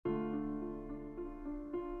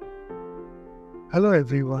Hello,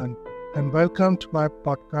 everyone, and welcome to my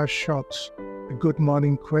podcast Shorts, the Good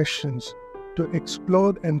Morning Questions, to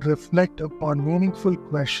explore and reflect upon meaningful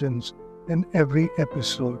questions in every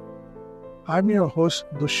episode. I'm your host,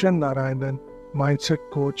 Dushyant Narayanan, mindset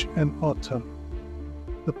coach and author.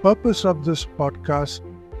 The purpose of this podcast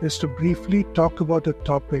is to briefly talk about a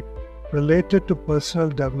topic related to personal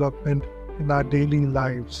development in our daily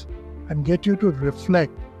lives and get you to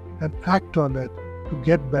reflect and act on it to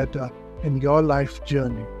get better in your life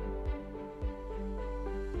journey.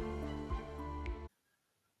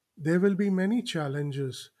 There will be many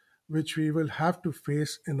challenges which we will have to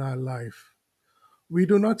face in our life. We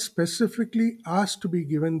do not specifically ask to be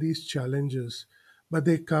given these challenges, but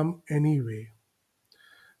they come anyway.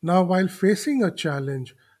 Now, while facing a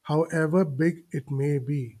challenge, however big it may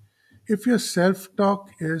be, if your self talk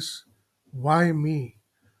is, why me?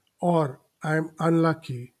 Or I'm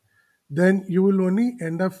unlucky, then you will only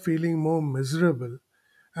end up feeling more miserable,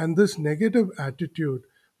 and this negative attitude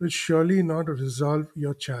will surely not resolve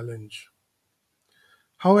your challenge.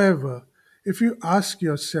 However, if you ask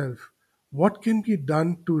yourself, what can be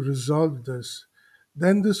done to resolve this?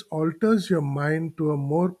 Then this alters your mind to a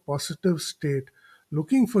more positive state,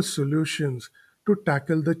 looking for solutions to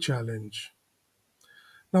tackle the challenge.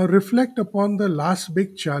 Now reflect upon the last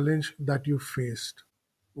big challenge that you faced.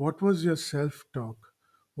 What was your self talk?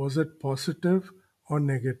 Was it positive or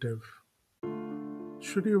negative?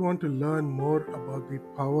 Should you want to learn more about the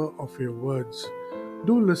power of your words,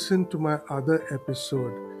 do listen to my other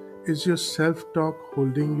episode. Is your self talk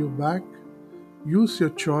holding you back? Use your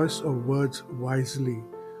choice of words wisely,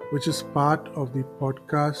 which is part of the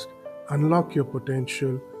podcast Unlock Your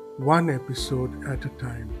Potential, one episode at a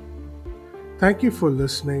time. Thank you for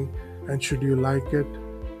listening, and should you like it,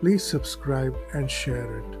 please subscribe and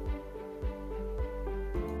share it.